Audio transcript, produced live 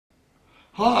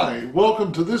Hi,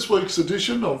 welcome to this week's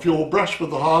edition of Your Brush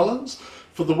with the Highlands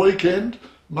for the weekend,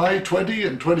 May 20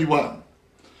 and 21.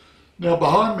 Now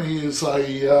behind me is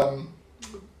a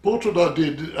portrait I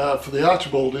did for the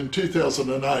Archibald in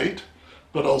 2008,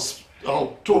 but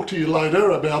I'll talk to you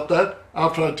later about that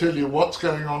after I tell you what's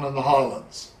going on in the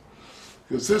Highlands.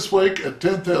 Because this week at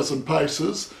 10,000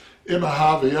 Paces, Emma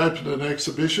Harvey opened an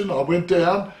exhibition. I went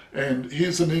down and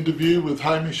here's an interview with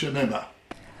Hamish and Emma.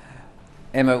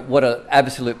 Emma, what an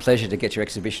absolute pleasure to get your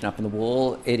exhibition up on the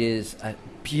wall. It is a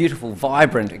beautiful,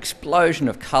 vibrant explosion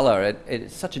of colour.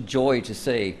 It's such a joy to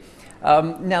see.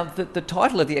 Now, the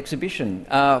title of the exhibition,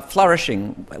 Flourishing,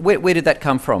 where did that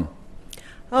come from?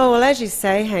 Oh, well, as you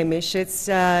say, Hamish, it's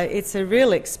a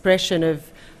real expression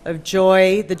of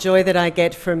joy, the joy that I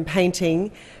get from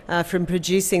painting, from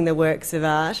producing the works of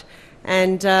art.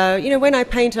 And, when I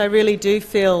paint, I really do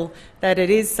feel that it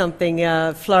is something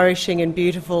flourishing and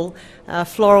beautiful.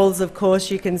 Florals, of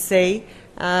course, you can see.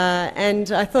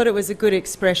 And I thought it was a good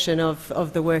expression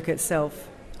of the work itself.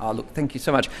 Oh, look, thank you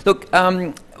so much. Look,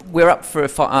 we're up for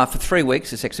 3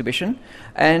 weeks, this exhibition,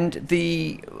 and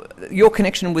your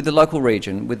connection with the local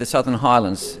region, with the Southern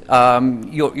Highlands,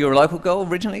 you're a local girl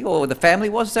originally, or the family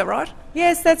was, is that right?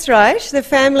 Yes, that's right. The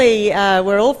family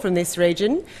were all from this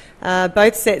region.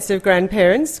 Both sets of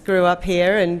grandparents grew up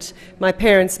here, and my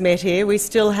parents met here. We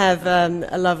still have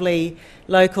a lovely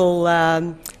local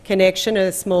connection,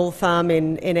 a small farm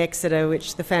in Exeter,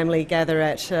 which the family gather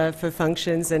at for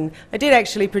functions. And I did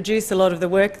actually produce a lot of the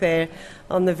work there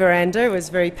on the veranda. It was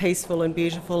very peaceful and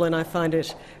beautiful, and I find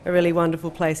it a really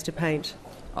wonderful place to paint.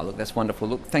 Oh, look, that's wonderful.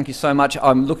 Look, thank you so much.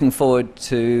 I'm looking forward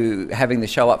to having the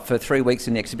show up for 3 weeks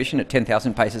in the exhibition at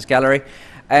 10,000 Paces Gallery,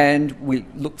 and we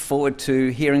look forward to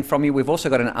hearing from you. We've also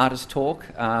got an artist talk.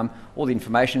 All the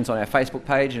information's on our Facebook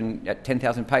page and at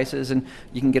 10,000 Paces, and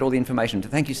you can get all the information.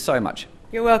 Thank you so much.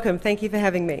 You're welcome. Thank you for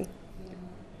having me.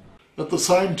 At the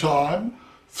same time,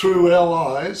 Through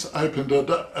Our Eyes opened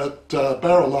at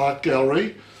Barrel Art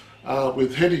Gallery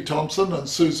with Hetty Thompson and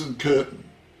Susan Curtin.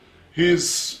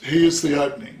 Here's the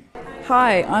opening.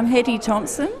 Hi, I'm Hetty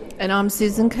Thompson. And I'm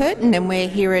Susan Curtin, and we're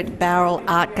here at Barrel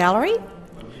Art Gallery.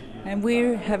 And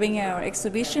we're having our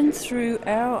exhibition Through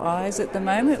Our Eyes at the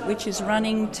moment, which is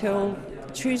running till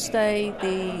Tuesday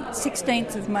the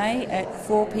 16th of May at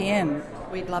 4 p.m.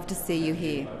 We'd love to see you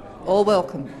here. All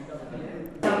welcome.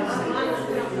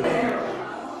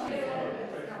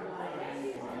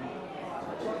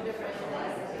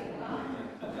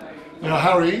 Now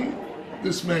hurry,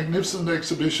 this magnificent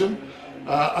exhibition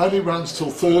only runs till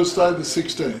Thursday the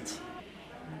 16th.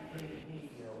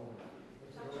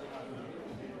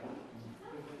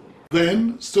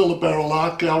 Then, still at Barrel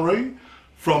Art Gallery,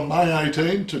 from May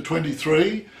 18 to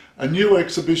 23, a new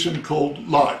exhibition called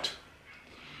Light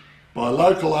by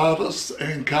local artists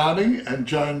Anne Carney and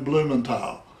Joan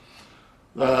Blumenthal.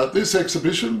 This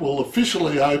exhibition will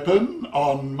officially open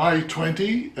on May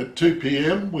 20 at 2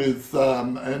 p.m. with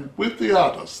the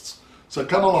artists. So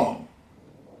come along.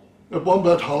 At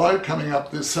Wombat Hollow, coming up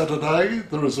this Saturday,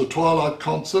 there is a twilight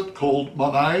concert called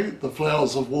Monet, The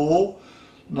Flowers of War,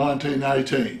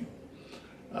 1918.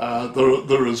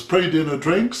 There is pre-dinner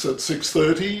drinks at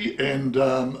 6:30 and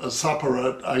a supper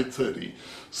at 8:30.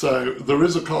 So there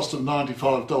is a cost of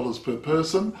 $95 per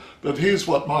person, but here's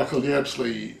what Michael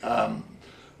Yabsley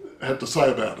had to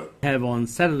say about it. Have on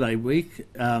Saturday week,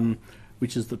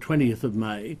 which is the 20th of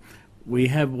May, we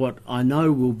have what I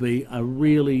know will be a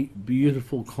really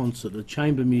beautiful concert, a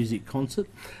chamber music concert,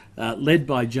 led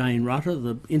by Jane Rutter,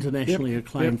 the internationally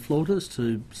acclaimed flautist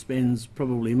who spends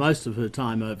probably most of her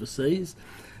time overseas.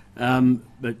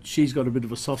 But she's got a bit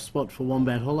of a soft spot for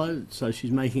Wombat Hollow, so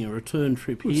she's making a return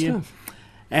trip here.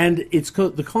 And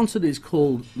the concert is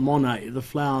called Monet, The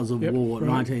Flowers of War,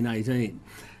 1918.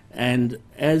 And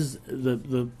as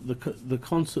the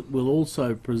concert will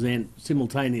also present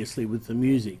simultaneously with the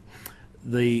music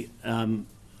the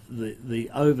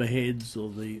overheads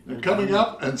or the... Coming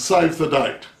up, and save the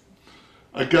date.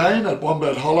 Again at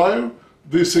Wombat Hollow,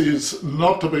 this is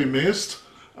not to be missed,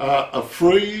 a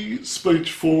free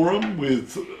speech forum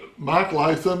with Mark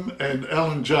Latham and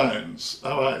Alan Jones.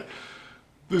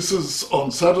 This is on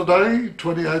Saturday,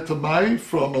 28th of May,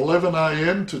 from 11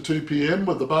 a.m. to 2 p.m.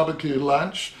 with a barbecue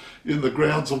lunch in the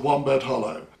grounds of Wombat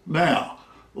Hollow. Now,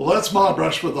 well, that's my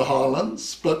brush with the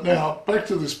Highlands, but now back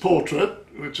to this portrait,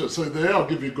 which I see there. I'll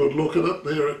give you a good look at it.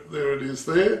 There it is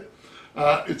there.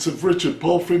 It's of Richard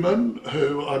Palfreyman,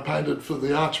 who I painted for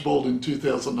the Archibald in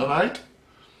 2008.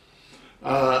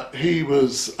 He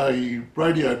was a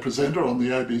radio presenter on the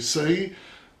ABC,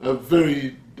 a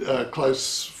very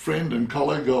close friend and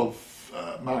colleague of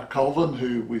Mark Colvin,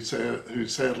 who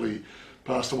sadly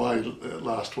passed away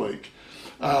last week.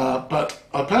 But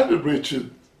I painted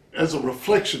Richard as a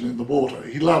reflection in the water.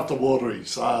 He loved the water. He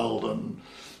sailed and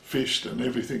fished and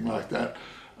everything like that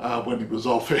when he was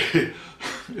off air.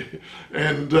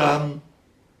 And I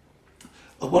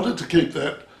wanted to keep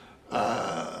that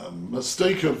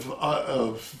mystique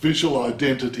of visual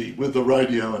identity with the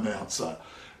radio announcer,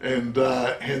 and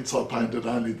hence I painted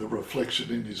only the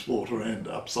reflection in his water and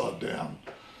upside down.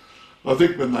 I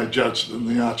think when they judged it in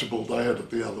the Archibald, they had it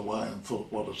the other way and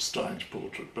thought, what a strange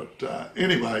portrait. But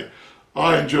anyway,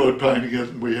 I enjoyed painting it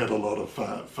and we had a lot of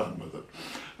fun with it.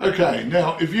 Okay,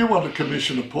 now if you want to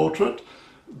commission a portrait,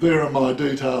 there are my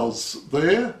details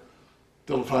there.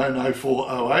 Telephone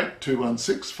 0408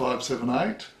 216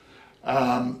 578.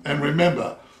 And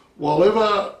remember,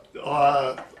 whenever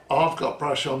I've got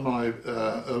brush on my,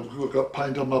 I've got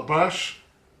paint on my brush,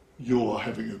 you're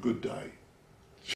having a good day.